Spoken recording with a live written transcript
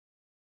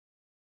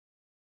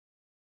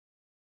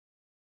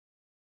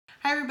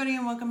Hi everybody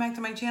and welcome back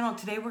to my channel.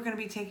 Today we're going to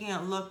be taking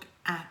a look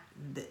at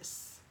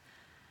this.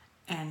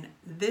 And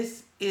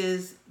this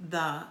is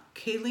the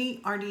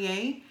Kaylee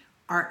RDA,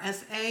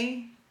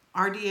 RSA,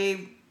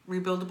 RDA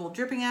rebuildable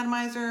dripping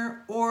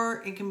atomizer,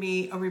 or it can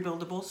be a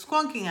rebuildable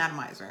squonking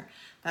atomizer.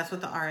 That's what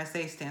the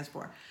RSA stands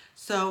for.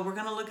 So we're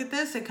going to look at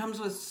this. It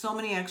comes with so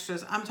many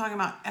extras. I'm talking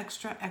about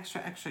extra.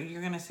 You're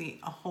going to see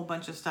a whole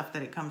bunch of stuff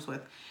that it comes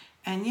with.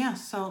 And yeah,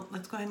 so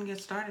let's go ahead and get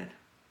started.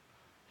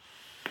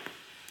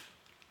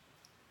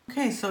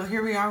 Okay, so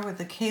here we are with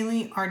the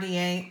Kaylee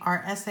RDA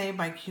RSA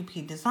by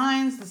QP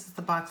Designs. This is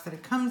the box that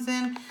it comes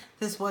in.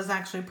 This was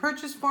actually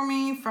purchased for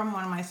me from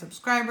one of my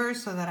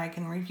subscribers so that I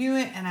can review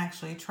it and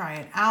actually try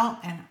it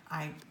out. And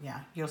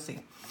you'll see.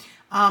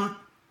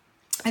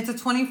 It's a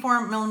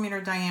 24 millimeter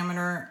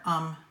diameter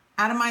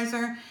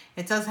atomizer.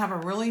 It does have a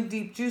really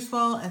deep juice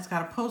well. It's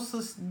got a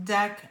postless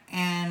deck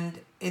and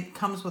it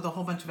comes with a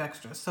whole bunch of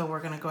extras. So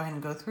we're going to go ahead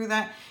and go through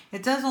that.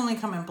 It does only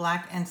come in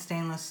black and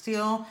stainless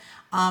steel.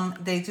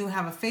 They do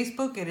have a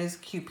Facebook. It is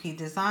QP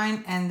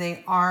Design, and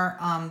they are,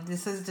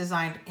 this is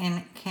designed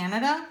in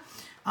Canada.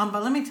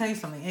 But let me tell you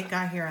something. It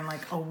got here in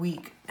like a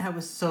week. It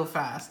was so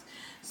fast.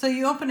 So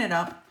you open it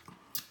up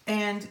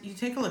and you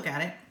take a look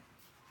at it.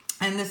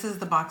 And this is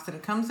the box that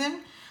it comes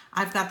in.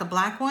 I've got the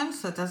black one,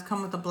 so it does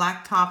come with the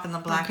black top and the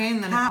black cap.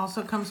 And then it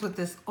also comes with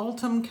this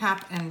Ultim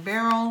cap and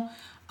barrel,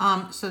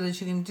 so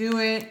that you can do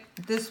it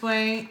this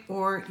way,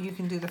 or you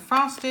can do the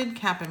frosted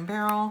cap and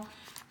barrel,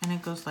 and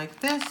it goes like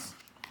this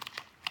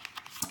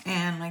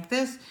and like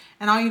this.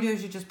 And all you do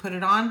is you just put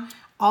it on.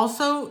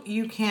 Also,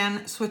 you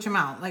can switch them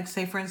out. Like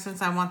say, for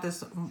instance, I want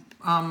this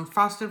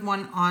frosted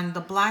one on the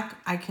black.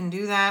 I can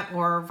do that,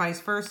 or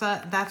vice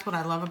versa. That's what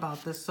I love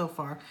about this so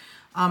far.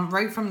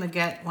 Right from the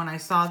get, when I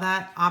saw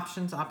that,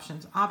 options.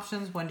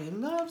 Wendy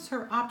loves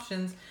her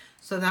options,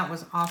 so that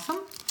was awesome.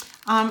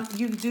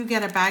 You do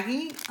get a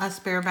baggie, a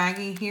spare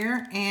baggie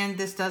here, and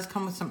this does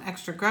come with some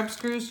extra grub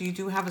screws. You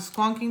do have a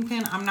squonking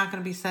pin. I'm not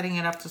going to be setting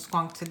it up to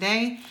squonk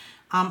today.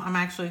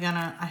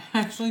 I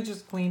actually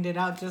just cleaned it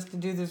out just to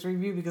do this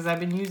review because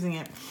I've been using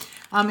it.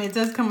 It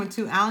does come with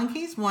two Allen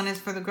keys. One is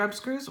for the grub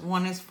screws.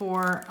 One is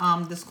for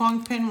the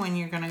squonk pin when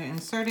you're going to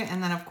insert it.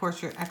 And then, of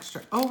course, your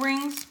extra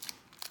O-rings.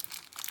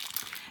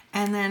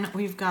 And then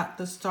we've got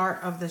the star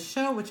of the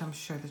show, which I'm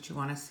sure that you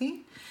want to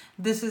see.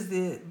 This is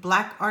the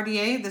black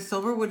RDA. The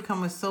silver would come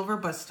with silver,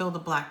 but still the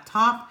black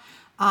top.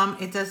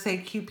 It does say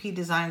QP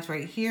Designs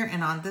right here.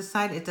 And on this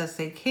side, it does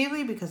say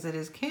Kaylee because it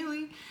is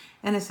Kaylee.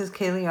 And it says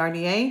Kaylee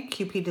RDA,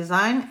 QP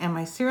Design, and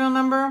my serial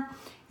number.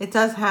 It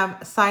does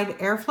have side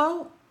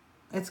airflow.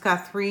 It's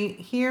got 3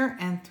 here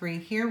and 3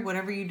 here.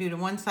 Whatever you do to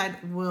one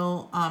side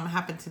will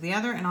happen to the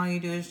other. And all you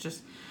do is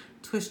just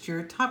twist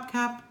your top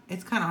cap.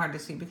 It's kind of hard to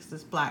see because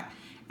it's black.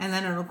 And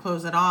then it'll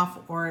close it off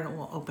or it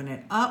will open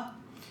it up.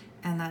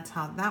 And that's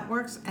how that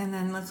works. And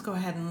then let's go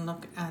ahead and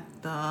look at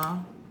the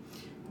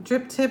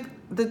drip tip.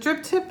 The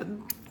drip tip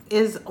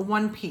is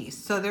one piece.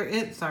 So there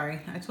is, sorry,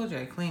 I told you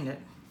I cleaned it.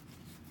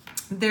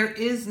 There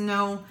is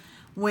no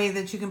way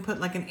that you can put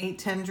like an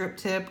 810 drip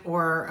tip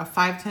or a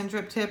 510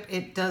 drip tip.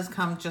 It does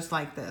come just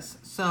like this.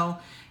 So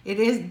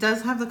it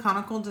does have the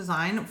conical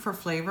design for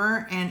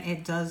flavor, and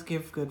it does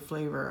give good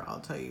flavor,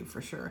 I'll tell you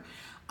for sure.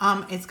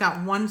 It's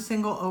got one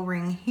single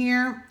O-ring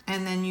here,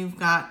 and then you've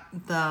got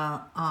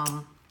the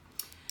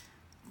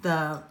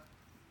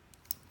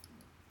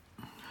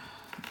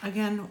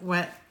again,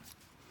 wet.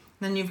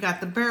 Then you've got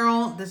the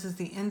barrel. This is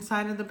the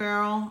inside of the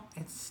barrel.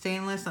 It's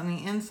stainless on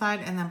the inside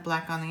and then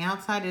black on the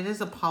outside. It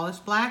is a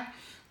polished black,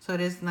 so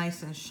it is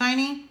nice and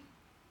shiny.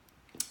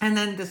 And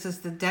then this is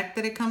the deck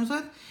that it comes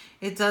with.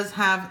 It does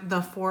have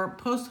the 4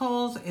 post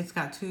holes. It's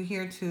got 2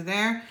 here, 2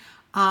 there.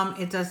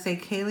 It does say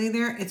Kaylee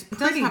there. It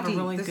does have deep. A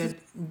really good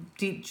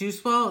deep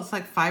juice well. It's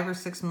like 5 or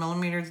 6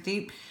 millimeters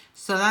deep.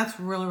 So that's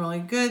really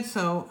good.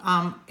 So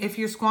if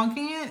you're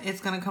squonking it,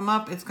 it's going to come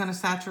up. It's going to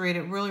saturate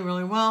it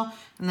really well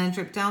and then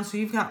drip down. So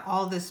you've got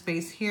all this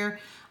space here.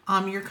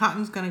 Your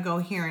cotton's going to go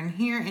here and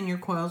here, and your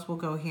coils will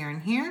go here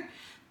and here.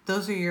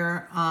 Those are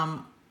your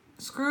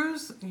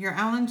screws, your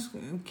Allen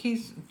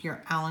keys,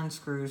 your Allen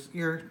screws.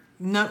 Your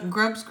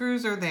grub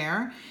screws are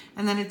there.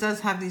 And then it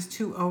does have these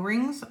 2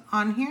 O-rings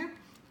on here.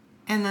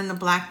 And then the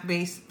black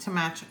base to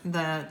match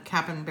the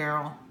cap and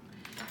barrel.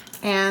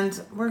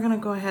 And we're going to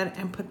go ahead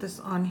and put this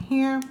on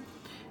here.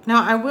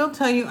 Now, I will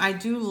tell you, I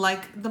do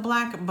like the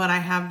black, but I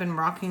have been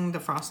rocking the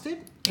frosted.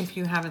 If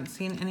you haven't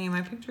seen any of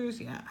my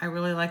pictures, yeah, I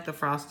really like the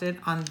frosted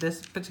on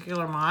this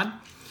particular mod.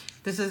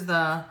 This is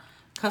the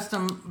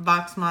custom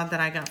box mod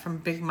that I got from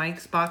Big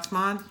Mike's box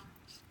mod.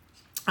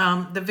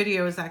 The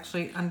video is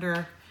actually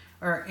under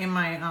or in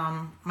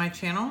my my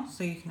channel,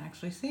 so you can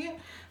actually see it.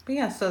 But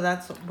yeah, so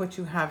that's what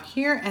you have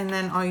here. And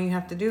then all you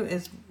have to do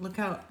is look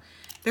out.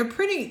 They're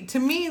pretty, to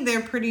me, they're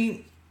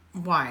pretty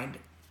wide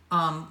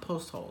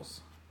post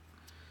holes.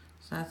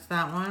 So that's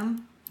that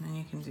one. And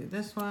you can do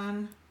this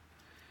one.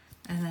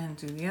 And then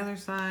do the other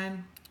side.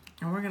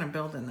 And we're going to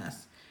build in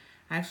this.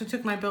 I actually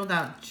took my build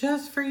out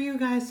just for you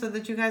guys so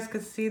that you guys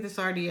could see this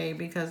RDA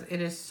because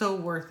it is so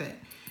worth it.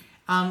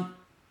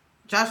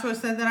 Joshua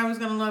said that I was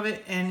going to love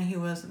it, and he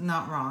was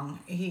not wrong.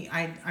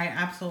 I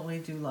absolutely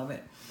do love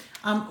it.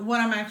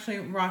 What I'm actually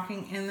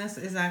rocking in this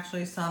is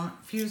actually some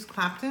fused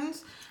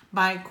Claptons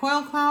by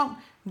Coil Clout.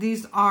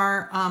 These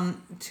are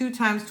 2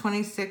 times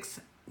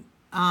 26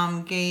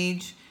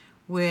 gauge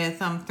with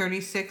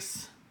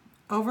 36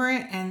 over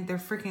it, and they're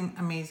freaking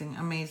amazing,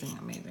 amazing,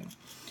 amazing.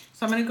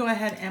 So I'm going to go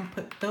ahead and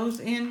put those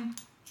in.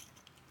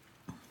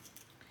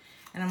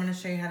 And I'm going to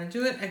show you how to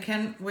do it.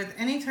 Again, with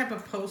any type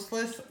of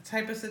postless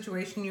type of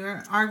situation, you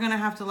are going to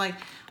have to like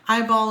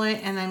eyeball it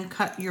and then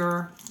cut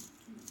your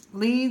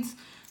leads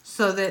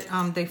so that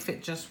they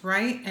fit just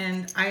right.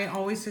 And I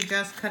always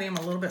suggest cutting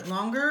them a little bit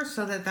longer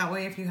so that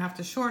way if you have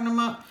to shorten them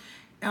up,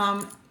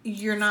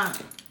 you're not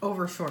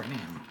over shortening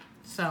them.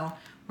 So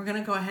we're going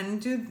to go ahead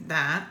and do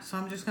that. So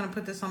I'm just going to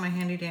put this on my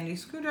handy dandy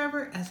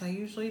screwdriver as I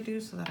usually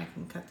do so that I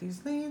can cut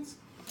these leads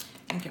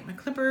and get my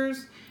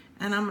clippers.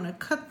 And I'm going to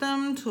cut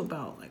them to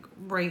about like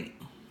right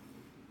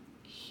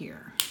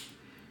here.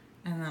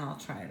 And then I'll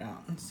try it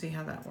out and see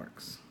how that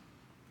works.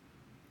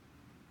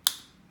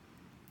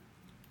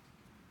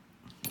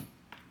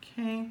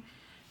 Okay.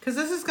 Because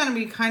this is going to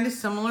be kind of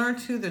similar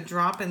to the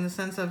drop in the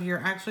sense of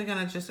you're actually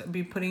going to just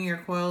be putting your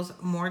coils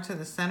more to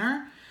the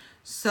center.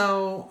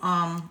 So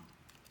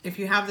if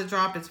you have the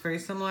drop, it's very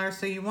similar.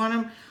 So you want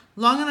them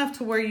long enough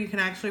to where you can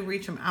actually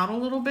reach them out a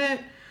little bit.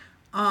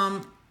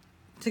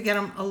 To get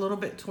them a little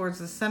bit towards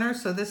the center.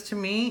 So this to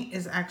me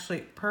is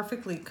actually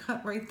perfectly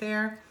cut right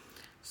there.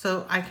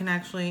 So I can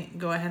actually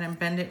go ahead and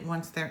bend it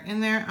once they're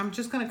in there. I'm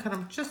just gonna cut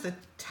them just a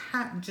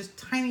just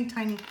tiny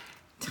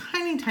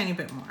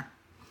bit more.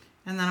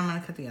 And then I'm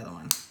gonna cut the other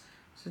one.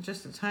 So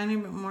just a tiny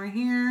bit more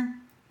here,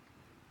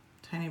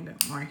 tiny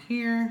bit more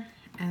here.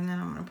 And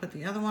then I'm gonna put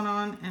the other one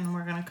on and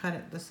we're gonna cut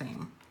it the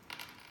same.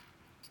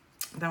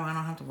 That way I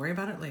don't have to worry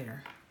about it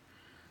later.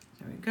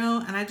 There we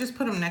go. And I just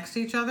put them next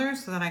to each other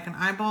so that I can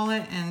eyeball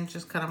it and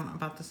just cut them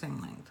about the same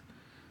length.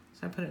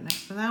 So I put it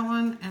next to that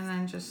one and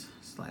then just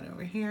slide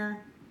over here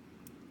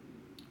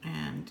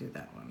and do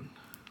that one.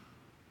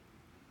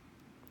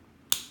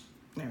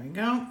 There we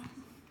go.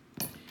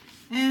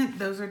 And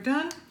those are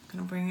done. I'm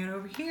going to bring it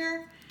over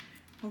here.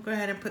 We'll go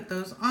ahead and put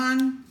those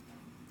on.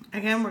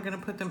 Again, we're going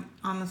to put them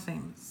on the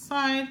same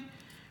side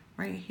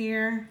right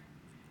here.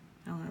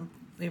 I'm going to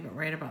leave it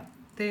right about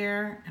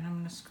there and I'm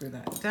going to screw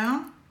that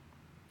down.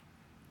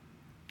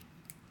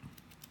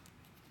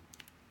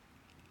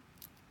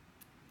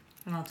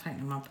 And I'll tighten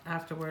them up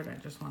afterward. I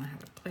just want to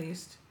have it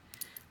placed.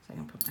 So I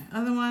can put my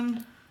other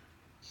one.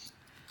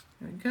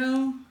 There we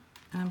go.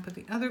 And put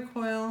the other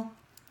coil.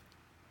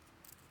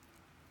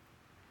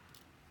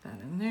 That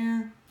in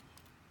there.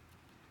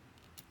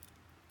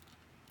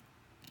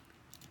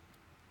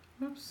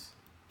 Whoops.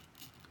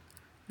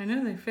 I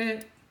know they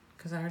fit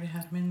because I already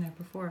had them in there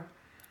before.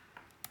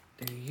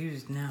 They're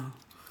used now.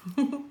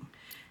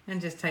 And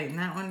just tighten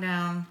that one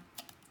down.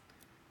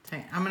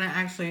 I'm going to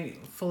actually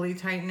fully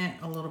tighten it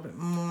a little bit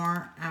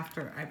more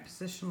after I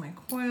position my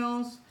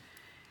coils.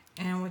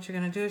 And what you're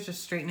going to do is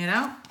just straighten it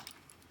out.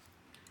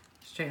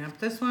 Straighten up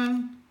this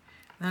one.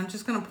 And I'm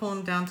just going to pull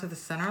them down to the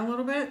center a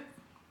little bit.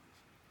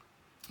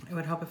 It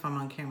would help if I'm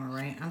on camera,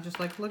 right? I'm just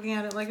like looking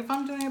at it like if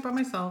I'm doing it by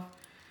myself.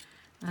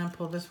 And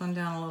pull this one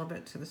down a little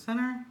bit to the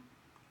center.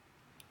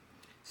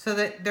 So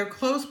that they're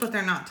close, but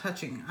they're not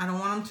touching. I don't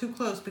want them too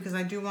close because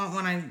I do want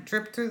when I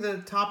drip through the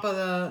top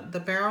of the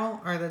barrel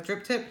or the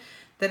drip tip,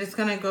 that it's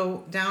gonna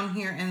go down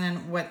here and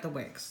then wet the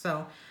wicks.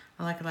 So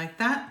I like it like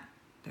that.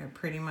 They're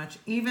pretty much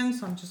even.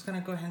 So I'm just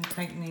gonna go ahead and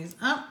tighten these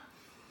up.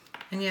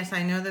 And yes,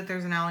 I know that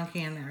there's an Allen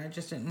key in there. I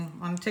just didn't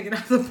want to take it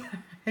out of the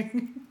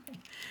bag.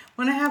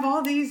 When I have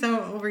all these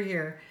over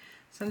here.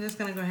 So I'm just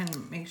gonna go ahead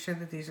and make sure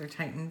that these are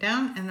tightened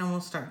down and then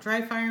we'll start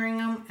dry firing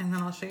them and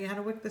then I'll show you how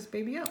to wick this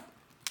baby up.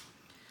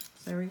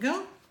 So there we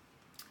go.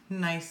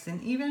 Nice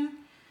and even.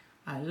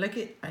 I like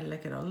it. I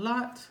like it a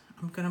lot.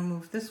 I'm going to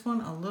move this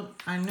one a little.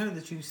 I know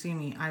that you see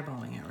me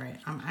eyeballing it, right?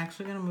 I'm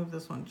actually going to move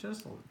this one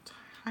just a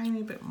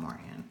tiny bit more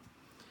in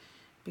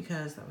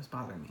because that was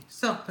bothering me.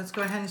 So let's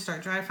go ahead and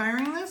start dry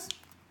firing this.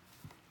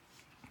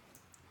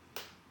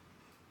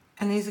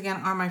 And these again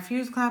are my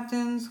fused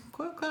Claptons,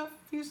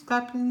 fused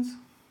Claptons.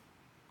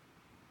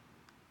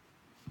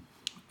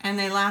 And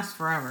they last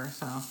forever,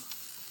 so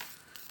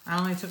I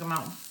only took them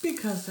out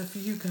because of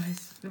you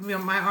guys.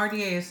 My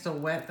RDA is still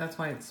wet, that's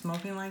why it's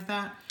smoking like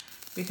that.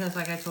 Because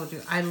like I told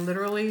you, I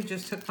literally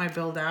just took my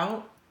build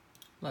out.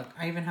 Look,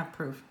 I even have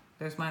proof.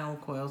 There's my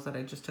old coils that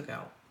I just took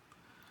out.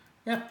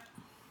 Yep.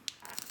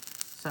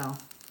 So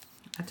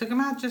I took them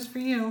out just for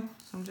you.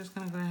 So I'm just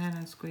going to go ahead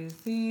and squeeze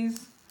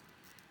these.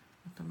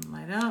 Let them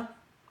light up.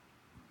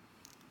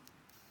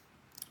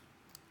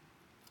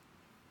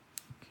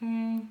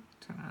 Okay.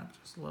 Turn it up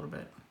just a little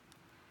bit.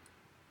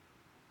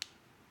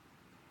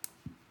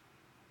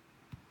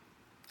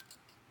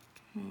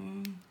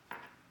 Okay.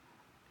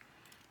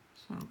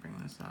 I'm gonna bring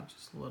this out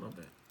just a little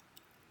bit.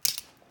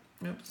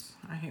 Oops,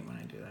 I hate when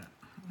I do that.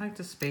 I like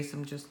to space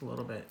them just a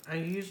little bit. I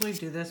usually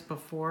do this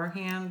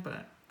beforehand,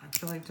 but I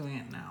feel like doing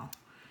it now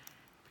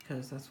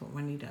because that's what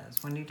Wendy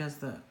does. Wendy does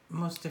the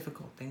most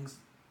difficult things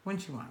when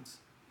she wants.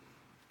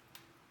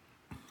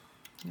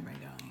 There we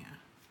go, yeah.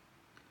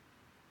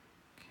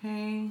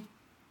 Okay.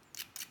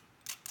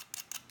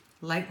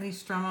 Lightly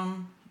strum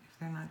them if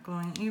they're not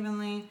going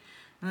evenly.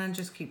 And then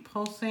just keep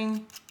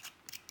pulsing.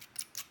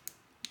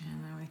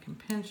 And then we can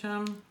pinch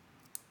them.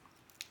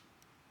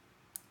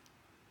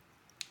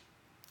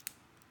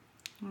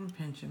 And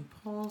pinch and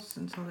pulse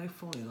until they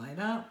fully light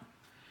up.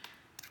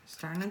 They're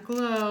starting to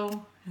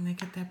glow. And they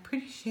get that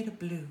pretty shade of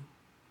blue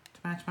to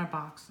match my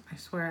box. I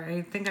swear,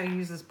 I think I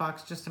use this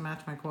box just to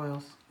match my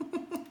coils.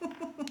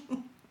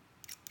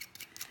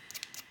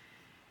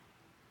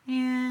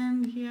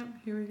 And yep,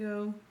 here we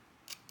go.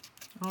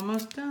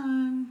 Almost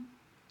done.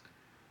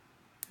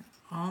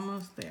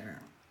 Almost there.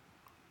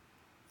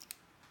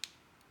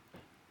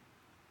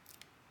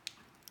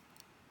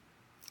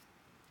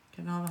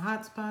 Getting all the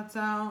hot spots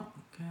out.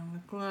 Getting the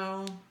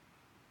glow.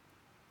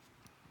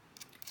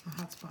 A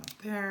hot spot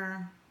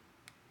there.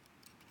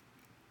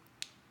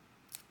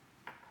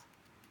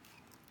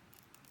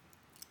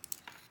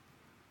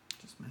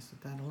 Just mess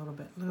with that a little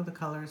bit. Look at the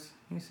colors.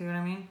 You see what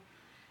I mean?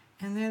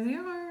 And there they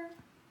are.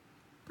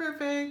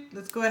 Perfect.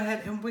 Let's go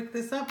ahead and wick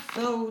this up.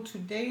 So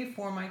today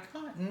for my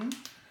cotton,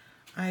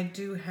 I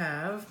do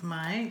have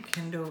my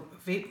Kindle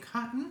Vape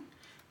Cotton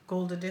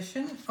Gold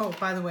Edition. Oh,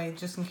 by the way,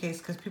 just in case,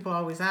 because people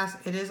always ask,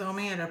 it is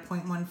only at a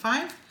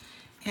 0.15.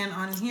 And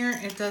on here,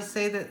 it does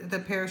say that the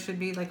pair should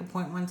be like a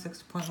 0.16 to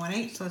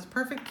 0.18. So it's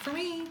perfect for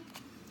me.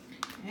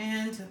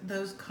 And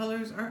those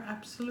colors are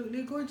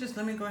absolutely gorgeous.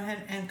 Let me go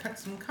ahead and cut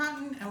some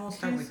cotton and we'll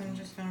start with. So I'm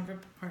just going to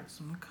rip apart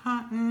some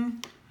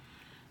cotton.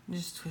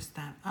 Just twist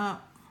that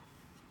up.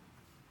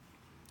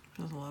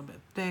 Feels a little bit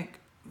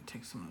thick.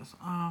 Take some of this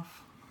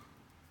off.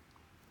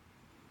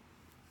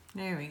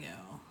 There we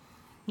go.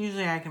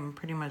 Usually I can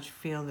pretty much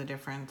feel the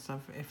difference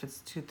of if it's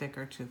too thick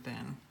or too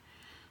thin.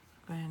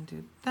 Go ahead and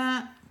do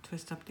that.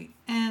 Twist up the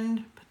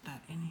end. Put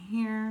that in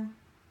here.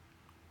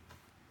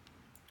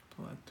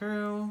 Pull it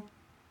through.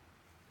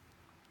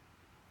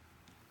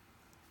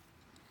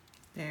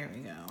 There we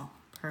go.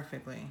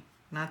 Perfectly.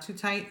 Not too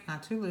tight,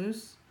 not too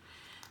loose.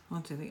 We'll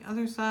do the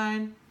other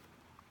side.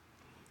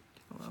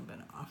 A little bit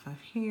off of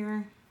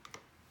here.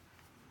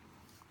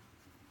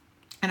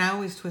 And I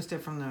always twist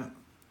it from the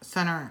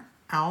center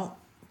out.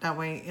 That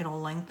way it'll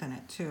lengthen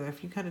it too.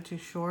 If you cut it too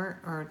short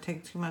or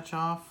take too much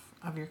off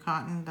of your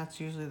cotton, that's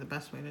usually the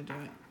best way to do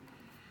it.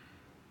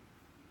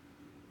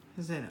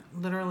 Because it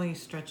literally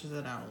stretches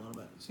it out a little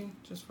bit. See,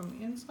 just from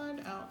the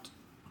inside out.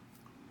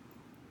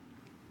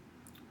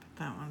 Put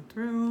that one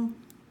through.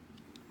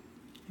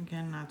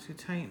 Again, not too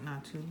tight,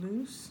 not too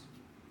loose.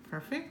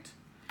 Perfect.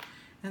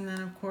 And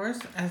then, of course,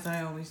 as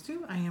I always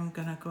do, I am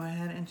going to go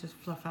ahead and just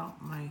fluff out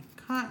my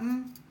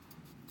cotton.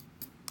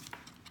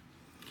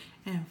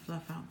 And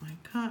fluff out my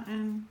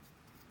cotton.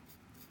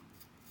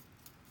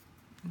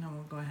 And then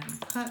we'll go ahead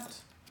and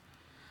cut.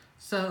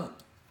 So,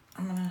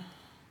 I'm going to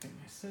get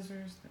my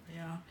scissors. There we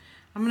go.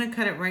 I'm going to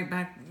cut it right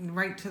back,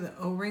 right to the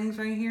O-rings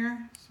right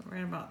here. So,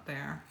 right about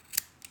there.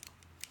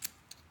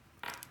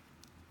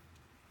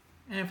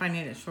 And if I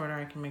need it shorter,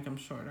 I can make them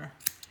shorter.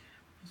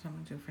 That's what I'm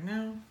going to do for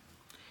now.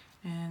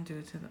 And do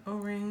it to the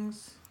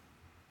O-rings.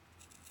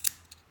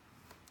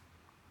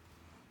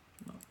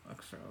 A little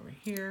extra over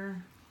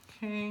here.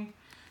 Okay.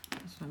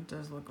 This one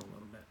does look a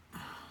little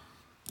bit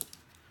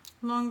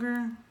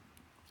longer.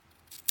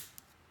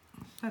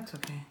 That's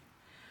okay.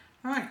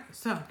 All right,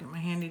 so get my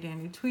handy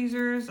dandy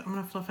tweezers. I'm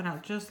gonna fluff it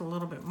out just a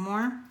little bit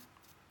more.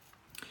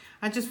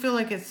 I just feel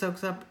like it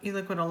soaks up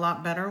e-liquid a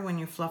lot better when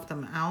you fluff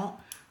them out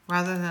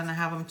rather than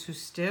have them too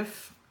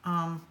stiff.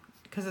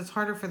 Because it's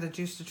harder for the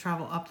juice to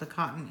travel up the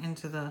cotton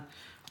into the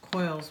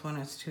coils when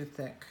it's too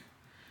thick.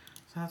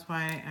 So that's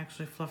why I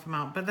actually fluff them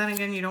out. But then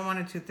again, you don't want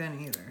it too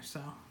thin either.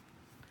 So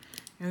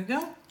here we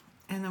go.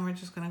 And then we're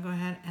just going to go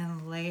ahead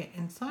and lay it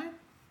inside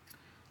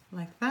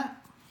like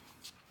that.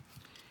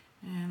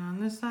 And on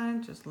this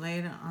side, just lay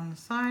it on the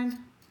side.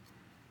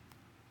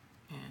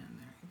 And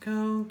there we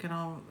go. Get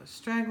all of the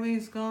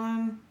stragglies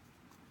gone.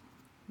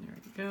 There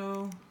we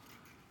go.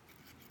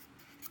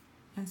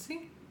 And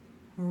see?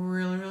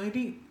 Really, really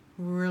deep.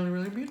 Really,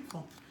 really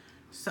beautiful.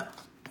 So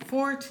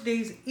for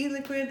today's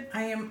e-liquid,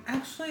 I am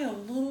actually a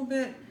little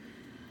bit,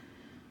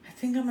 I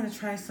think I'm going to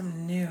try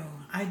some new.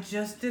 I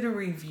just did a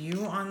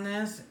review on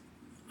this.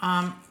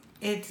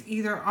 It's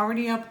either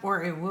already up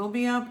or it will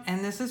be up.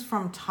 And this is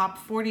from Top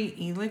 40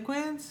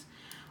 e-liquids.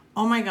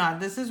 Oh my God,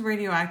 this is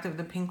radioactive,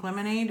 the pink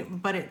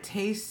lemonade, but it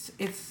tastes,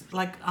 it's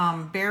like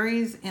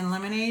berries in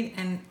lemonade.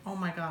 And oh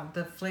my God,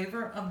 the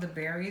flavor of the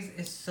berries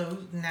is so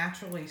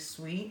naturally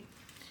sweet.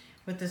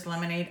 With this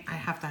lemonade, I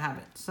have to have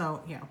it.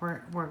 So yeah,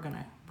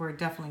 we're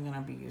definitely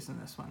gonna be using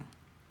this one.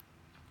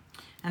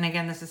 And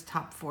again, this is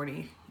Top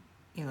 40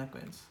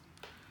 e-liquids.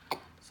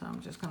 So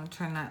I'm just gonna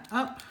turn that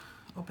up,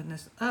 open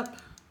this up.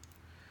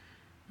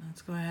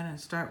 Let's go ahead and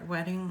start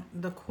wetting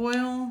the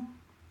coil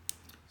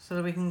so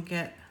that we can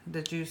get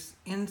the juice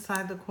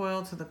inside the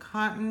coil to the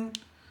cotton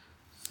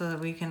so that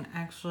we can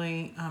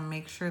actually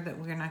make sure that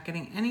we're not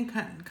getting any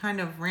kind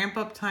of ramp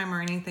up time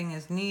or anything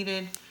is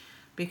needed,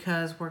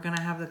 because we're going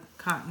to have the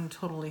cotton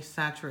totally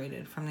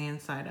saturated from the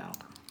inside out.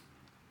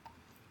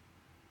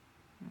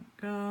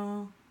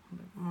 go. A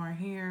bit more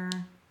here.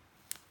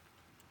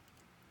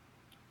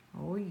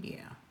 Oh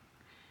yeah.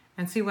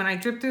 And see, when I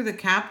drip through the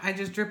cap, I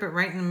just drip it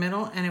right in the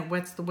middle and it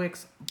wets the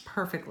wicks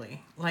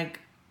perfectly. Like,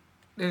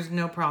 there's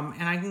no problem.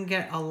 And I can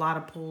get a lot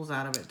of pulls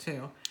out of it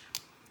too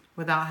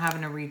without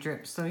having to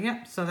re-drip. So,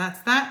 yep, so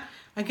that's that.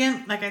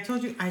 Again, like I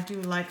told you, I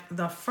do like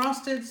the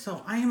frosted.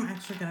 So, I am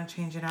actually going to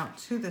change it out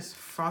to this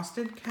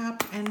frosted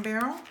cap and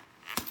barrel.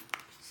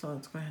 So,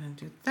 let's go ahead and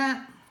do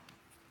that.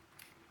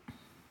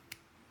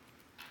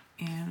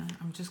 And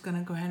I'm just going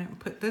to go ahead and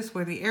put this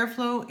where the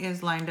airflow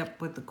is lined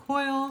up with the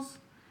coils.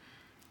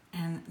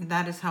 And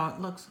that is how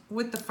it looks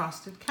with the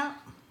frosted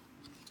cap.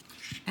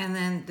 And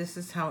then this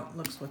is how it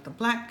looks with the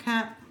black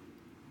cap.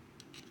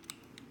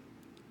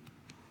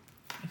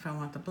 If I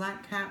want the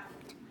black cap,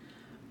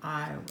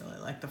 I really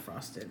like the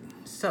frosted.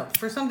 So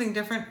for something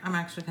different, I'm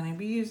actually going to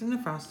be using the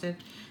frosted.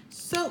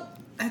 So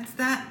that's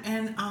that.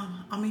 And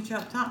I'll meet you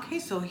up top. Okay,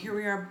 so here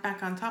we are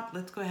back on top.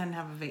 Let's go ahead and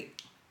have a vape.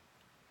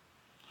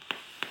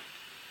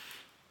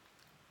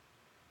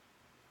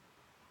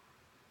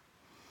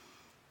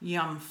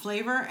 Yum,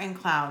 flavor and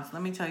clouds.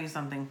 Let me tell you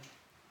something.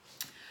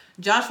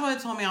 Joshua had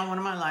told me on one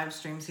of my live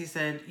streams, he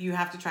said, you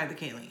have to try the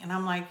Kaylee. And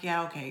I'm like,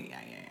 yeah, okay, yeah.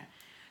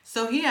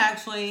 So he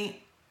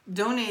actually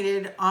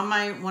donated on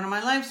one of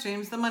my live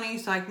streams the money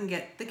so I can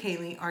get the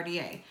Kaylee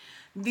RDA.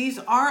 These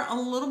are a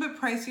little bit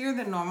pricier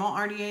than normal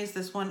RDAs.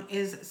 This one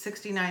is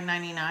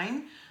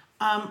 $69.99.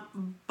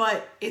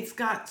 But it's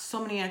got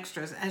so many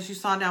extras, as you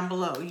saw down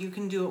below. You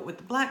can do it with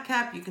the black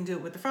cap, you can do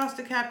it with the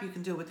frosted cap, you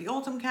can do it with the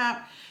Ultim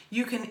cap.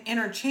 You can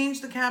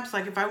interchange the caps.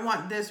 Like if I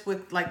want this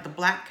with like the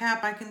black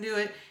cap, I can do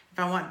it. If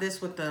I want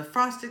this with the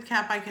frosted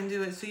cap, I can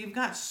do it. So you've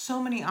got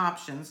so many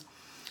options.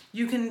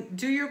 You can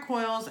do your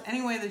coils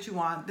any way that you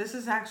want. This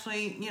is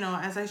actually, you know,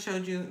 as I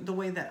showed you, the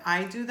way that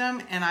I do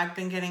them, and I've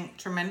been getting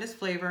tremendous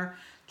flavor,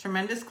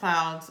 tremendous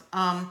clouds.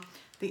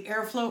 The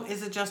airflow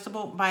is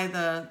adjustable by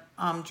the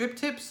drip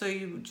tip, so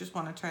you just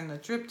want to turn the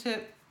drip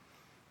tip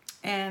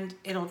and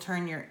it'll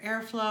turn your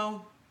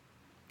airflow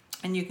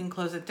and you can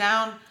close it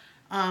down.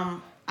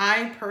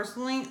 I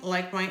personally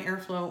like my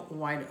airflow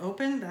wide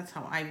open. That's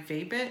how I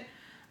vape it.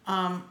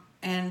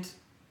 And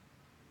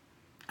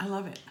I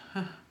love it.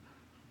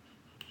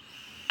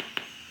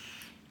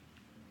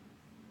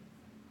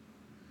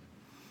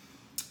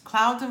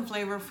 Clouds and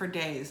flavor for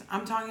days.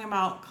 I'm talking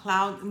about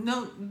cloud.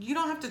 No, you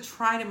don't have to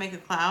try to make a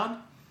cloud.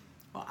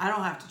 Well, I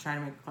don't have to try to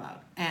make a cloud,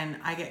 and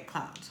I get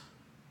clouds.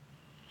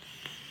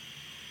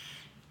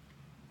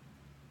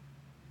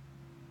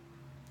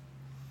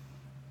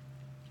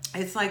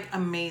 It's like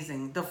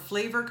amazing. The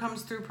flavor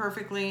comes through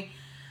perfectly.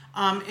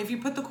 If you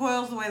put the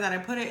coils the way that I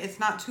put it, it's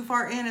not too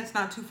far in, it's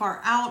not too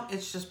far out.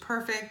 It's just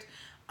perfect.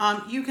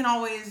 You can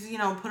always, you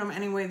know, put them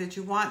any way that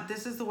you want.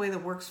 This is the way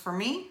that works for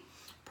me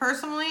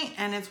personally,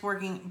 and it's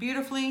working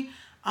beautifully.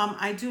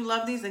 I do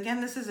love these.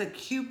 Again, this is a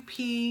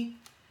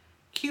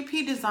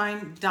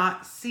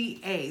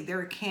QPdesign.ca.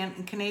 They're a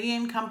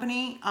Canadian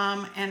company,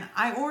 and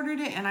I ordered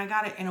it and I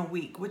got it in a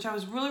week, which I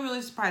was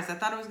really surprised. I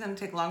thought it was going to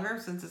take longer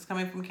since it's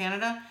coming from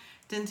Canada.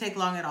 Didn't take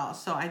long at all,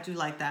 so I do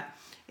like that.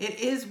 It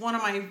is one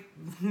of my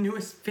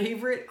newest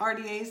favorite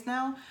RDAs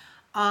now,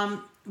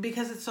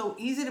 because it's so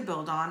easy to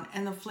build on,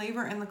 and the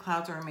flavor and the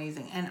clouds are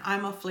amazing. And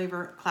I'm a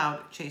flavor cloud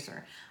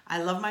chaser.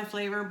 I love my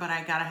flavor, but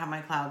I gotta have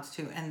my clouds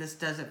too, and this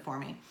does it for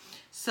me.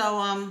 So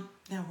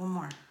yeah, one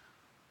more.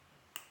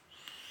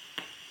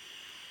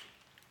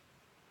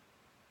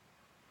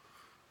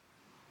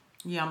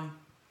 Yum.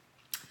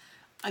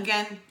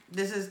 Again,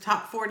 this is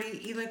top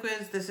 40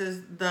 e-liquids. This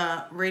is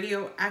the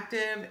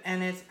radioactive,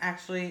 and it's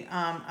actually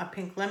a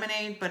pink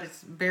lemonade, but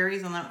it's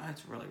berries and lemon.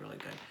 It's really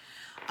good.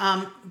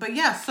 But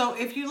yeah, so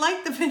if you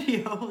like the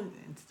video,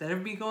 instead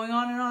of me going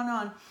on and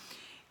on,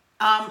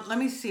 let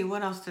me see,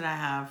 what else did I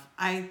have?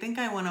 I think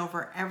I went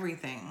over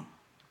everything.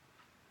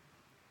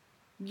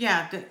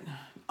 Yeah,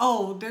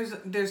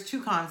 there's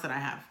two cons that I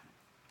have.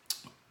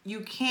 You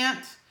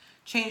can't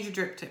change your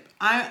drip tip.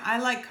 I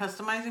like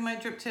customizing my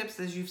drip tips,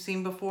 as you've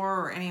seen before,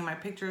 or any of my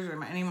pictures,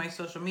 or any of my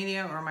social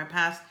media, or my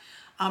past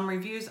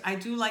reviews. I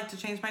do like to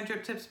change my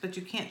drip tips, but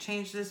you can't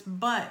change this.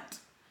 But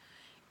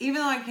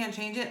even though I can't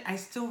change it, I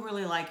still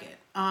really like it.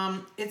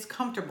 It's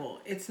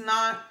comfortable. It's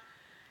not,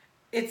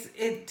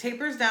 it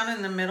tapers down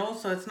in the middle,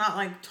 so it's not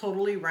like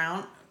totally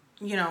round,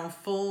 you know,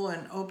 full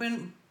and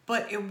open,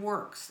 but it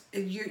works.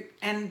 Well,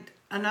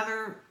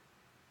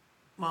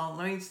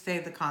 let me say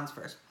the cons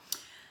first.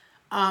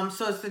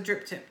 So it's the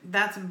drip tip.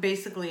 That's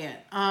basically it.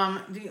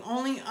 The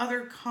only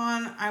other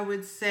con I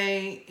would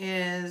say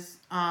is,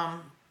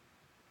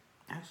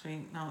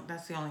 actually, no,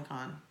 that's the only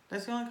con.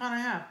 That's the only con I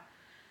have.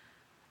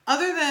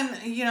 Other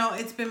than, you know,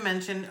 it's been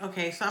mentioned.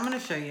 Okay, so I'm going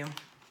to show you.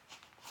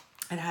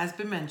 It has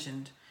been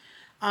mentioned.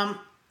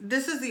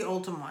 This is the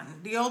Ultim one.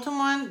 The Ultim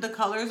one, the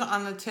colors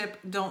on the tip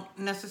don't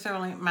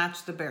necessarily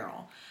match the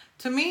barrel.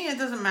 To me, it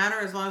doesn't matter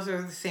as long as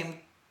they're the same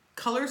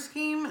color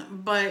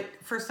scheme, but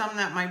for some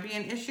that might be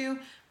an issue.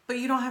 But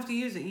you don't have to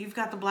use it. You've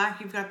got the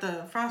black, you've got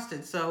the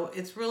frosted. So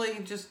it's really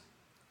just,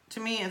 to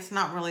me, it's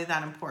not really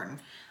that important.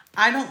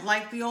 I don't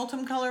like the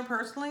Ultim color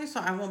personally, so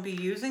I won't be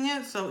using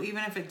it. So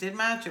even if it did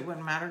match, it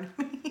wouldn't matter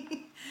to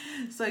me.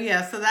 So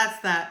yeah, so that's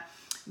that.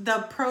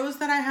 The pros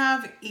that I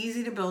have,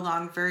 easy to build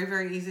on, very,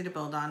 very easy to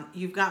build on.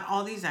 You've got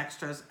all these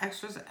extras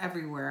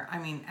everywhere. I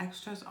mean,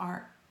 extras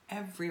are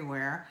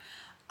everywhere.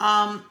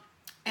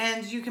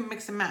 And you can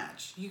mix and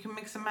match. You can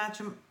mix and match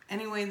them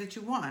any way that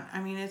you want. I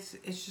mean, it's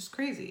just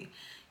crazy.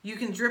 You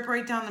can drip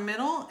right down the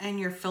middle and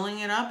you're filling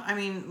it up. I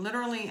mean,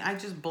 literally, I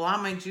just blow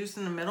my juice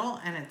in the middle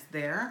and it's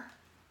there.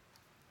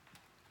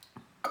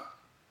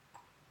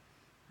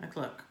 Like,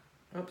 look.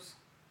 Oops.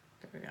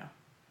 There we go.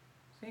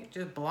 See,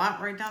 just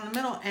blot right down the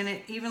middle and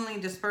it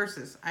evenly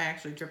disperses. I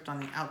actually dripped on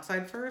the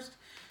outside first.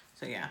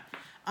 So yeah.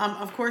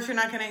 Of course, you're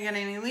not going to get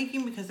any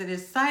leaking because it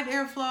is side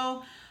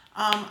airflow.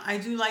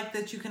 I do like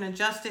that you can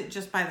adjust it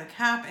just by the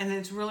cap and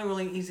it's really,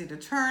 really easy to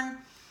turn.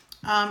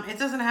 It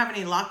doesn't have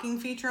any locking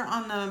feature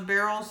on the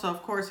barrel. So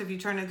of course, if you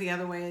turn it the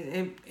other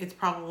way, it's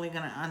probably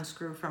going to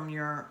unscrew from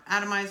your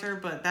atomizer,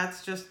 but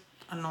that's just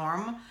a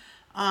norm.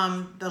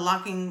 The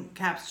locking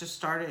caps just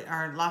started,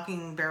 our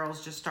locking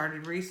barrels just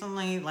started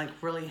recently, like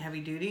really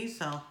heavy duty.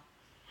 So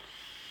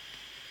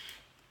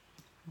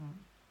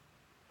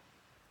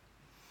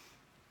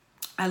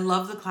I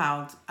love the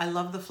clouds. I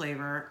love the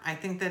flavor. I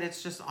think that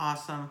it's just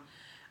awesome.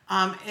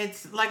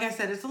 It's, like I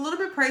said, it's a little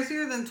bit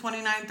pricier than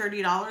 $29,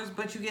 $30,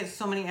 but you get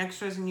so many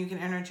extras and you can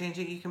interchange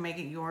it. You can make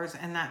it yours.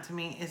 And that to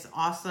me is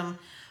awesome.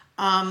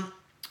 I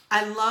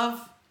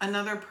love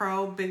another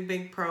pro,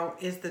 big pro,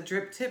 is the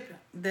drip tip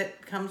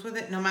that comes with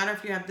it. No matter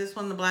if you have this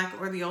one, the black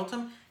or the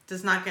Ultim,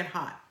 does not get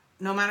hot.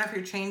 No matter if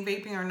you're chain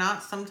vaping or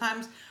not,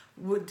 sometimes,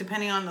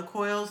 depending on the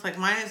coils, like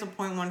mine is a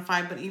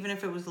 0.15, but even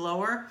if it was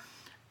lower,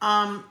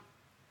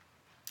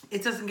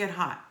 it doesn't get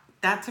hot.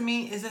 That to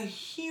me is a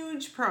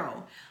huge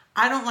pro.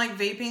 I don't like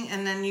vaping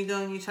and then you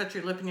go and you touch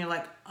your lip and you're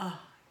like, oh,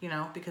 you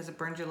know, because it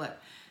burns your lip.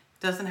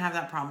 Doesn't have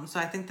that problem. So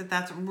I think that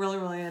that's really,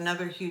 really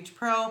another huge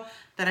pro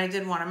that I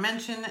did want to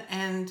mention.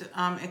 And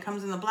it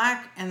comes in the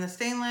black and the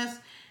stainless.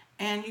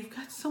 And you've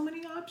got so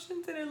many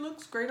options and it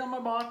looks great on my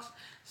box.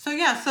 So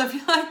yeah, so if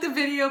you like the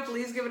video,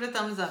 please give it a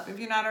thumbs up. If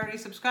you're not already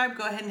subscribed,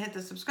 go ahead and hit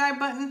the subscribe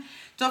button.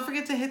 Don't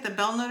forget to hit the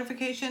bell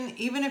notification,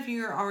 even if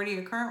you're already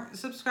a current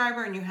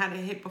subscriber and you had to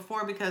hit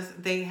before because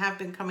they have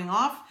been coming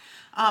off.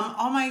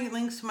 All my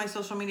links to my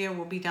social media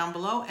will be down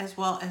below, as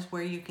well as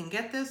where you can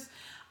get this.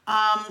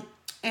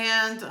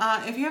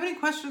 If you have any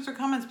questions or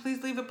comments,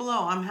 please leave it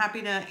below. I'm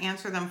happy to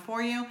answer them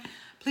for you.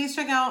 Please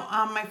check out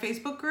my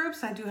Facebook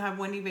groups. I do have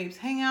Wendy Vapes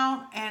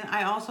Hangout, and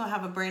I also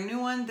have a brand new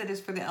one that is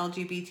for the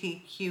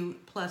LGBTQ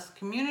plus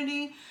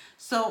community.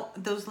 So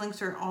those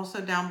links are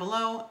also down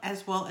below,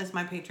 as well as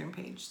my Patreon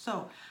page.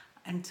 So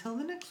until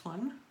the next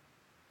one.